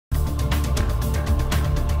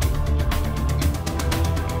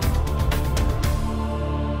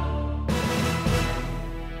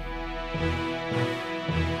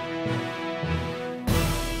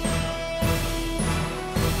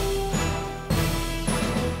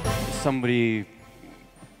Somebody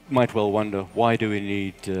might well wonder, why do we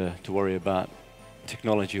need to worry about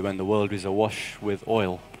technology when the world is awash with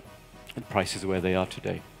oil and prices are where they are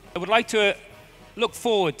today? I would like to look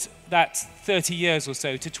forward that 30 years or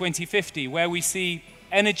so to 2050, where we see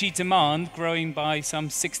energy demand growing by some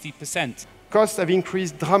 60%. Costs have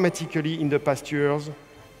increased dramatically in the past years,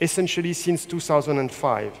 essentially since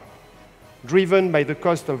 2005, driven by the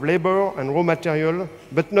cost of labor and raw material,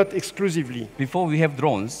 but not exclusively. Before we have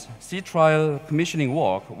drones, sea trial commissioning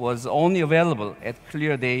work was only available at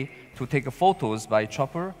clear day to take photos by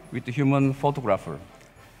chopper with the human photographer.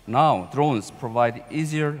 Now, drones provide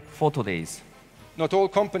easier photo days. Not all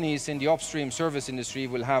companies in the upstream service industry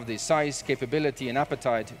will have the size, capability and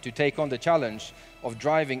appetite to take on the challenge of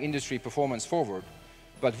driving industry performance forward,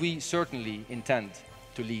 but we certainly intend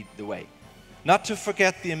to lead the way. Not to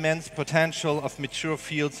forget the immense potential of mature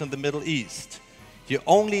fields in the Middle East. You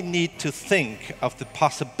only need to think of the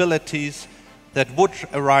possibilities that would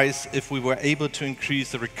arise if we were able to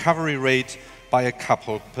increase the recovery rate by a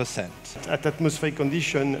couple percent. At atmospheric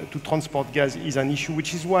condition, to transport gas is an issue,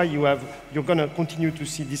 which is why you're going to continue to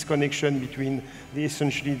see disconnection between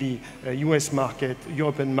essentially the US market,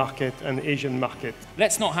 European market, and Asian market.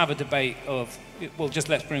 Let's not have a debate of, well, just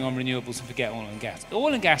let's bring on renewables and forget oil and gas.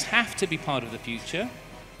 Oil and gas have to be part of the future,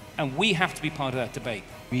 and we have to be part of that debate.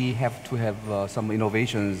 We have to have some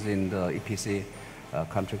innovations in the EPC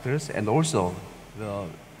contractors, and also,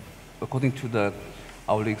 according to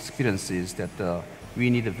our experiences, that we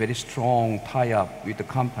need a very strong tie-up with the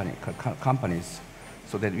companies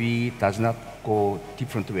so that we does not go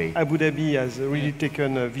different way. Abu Dhabi has really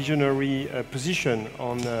taken a visionary position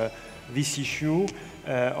on this issue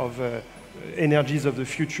of energies of the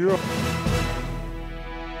future.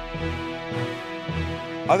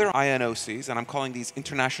 Other INOCs, and I'm calling these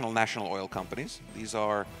international national oil companies, these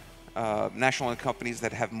are national oil companies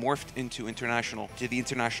that have morphed into the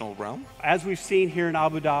international realm. As we've seen here in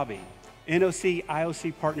Abu Dhabi,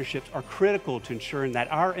 NOC-IOC partnerships are critical to ensuring that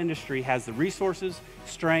our industry has the resources,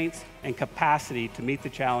 strengths, and capacity to meet the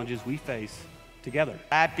challenges we face together.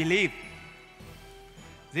 I believe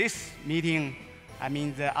this meeting,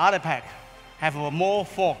 the ADIPEC, have more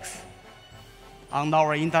focus on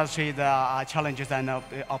our industry, the challenges and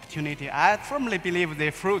opportunity. I firmly believe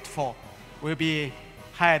the fruitful will be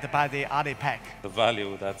had by the ADIPEC. The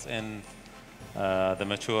value that's in the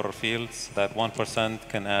mature fields, that 1%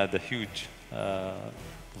 can add a huge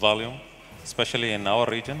volume, especially in our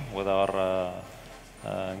region with our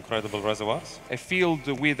incredible reservoirs. A field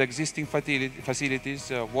with existing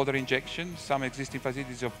facilities, water injection, some existing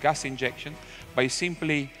facilities of gas injection, by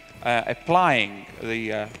simply applying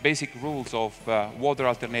the basic rules of water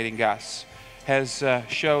alternating gas, has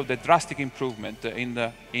showed a drastic improvement in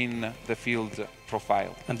the field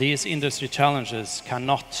profile. And these industry challenges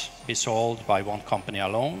cannot be solved by one company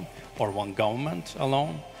alone or one government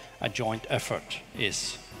alone. A joint effort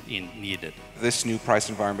is needed. This new price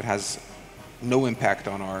environment has no impact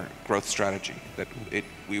on our growth strategy. That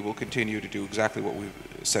we will continue to do exactly what we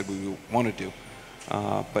said we want to do.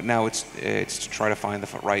 But now it's to try to find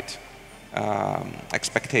the right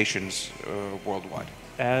expectations worldwide.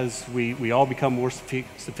 As we all become more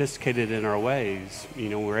sophisticated in our ways,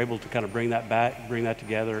 we're able to kind of bring that back, bring that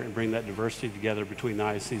together, and bring that diversity together between the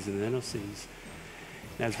IOCs and the NOCs.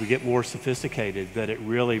 And as we get more sophisticated, that it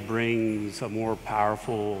really brings a more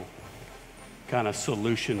powerful kind of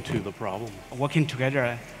solution to the problem. Working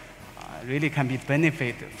together really can be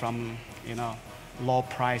benefit from, low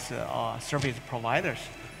price service providers.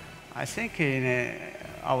 I think in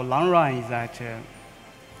our long run is that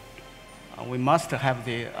we must have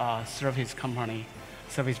the service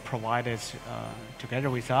providers together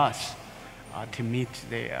with us to meet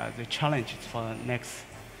the challenges for the next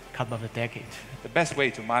couple of decades. The best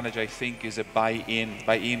way to manage, I think, is a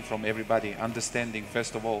buy-in from everybody, understanding,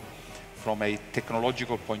 first of all, from a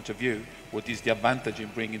technological point of view, what is the advantage in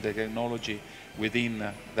bringing the technology within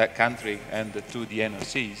that country and to the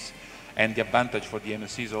NOCs, and the advantage for the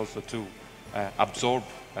NOCs also to absorb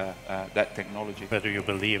that technology. Whether you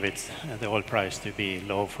believe it's the oil price to be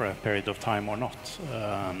low for a period of time or not.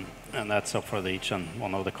 And that's up for each and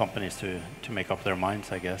one of the companies to make up their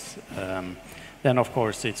minds, I guess. Then, of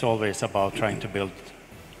course, it's always about trying to build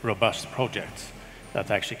robust projects that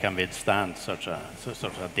actually can withstand such a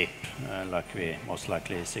dip like we most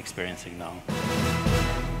likely is experiencing now.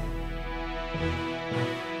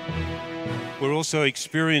 We're also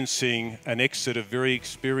experiencing an exit of very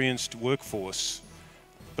experienced workforce,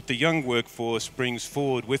 but the young workforce brings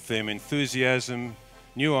forward with them enthusiasm,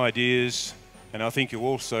 new ideas, And I think you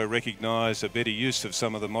also recognise a better use of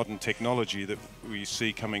some of the modern technology that we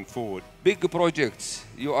see coming forward. Big projects,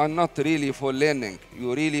 you are not really for learning,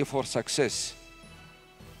 you're really for success.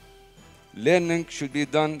 Learning should be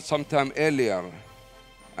done sometime earlier,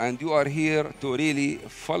 and you are here to really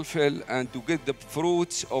fulfill and to get the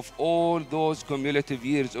fruits of all those cumulative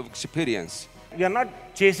years of experience. We are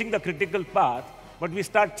not chasing the critical path, but we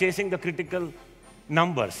start chasing the critical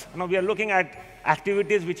numbers. You know, we are looking at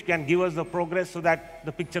activities which can give us the progress so that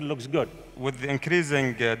the picture looks good. With the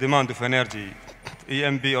increasing demand of energy,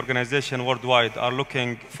 EMB organizations worldwide are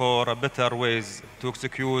looking for better ways to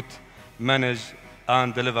execute, manage,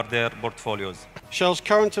 and deliver their portfolios. Shell's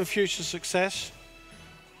current and future success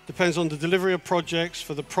depends on the delivery of projects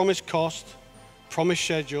for the promised cost, promised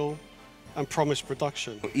schedule, and promised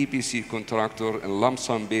production. EPC contractor on lump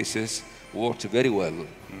sum basis works very well,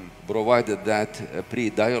 provided that a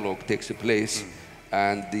pre-dialogue takes place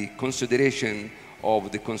and the consideration of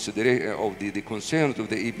the concerns of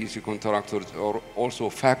the EPC contractors are also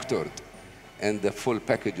factored in the full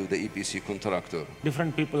package of the EPC contractor.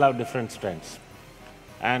 Different people have different strengths.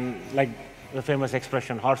 And like the famous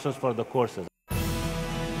expression, horses for the courses.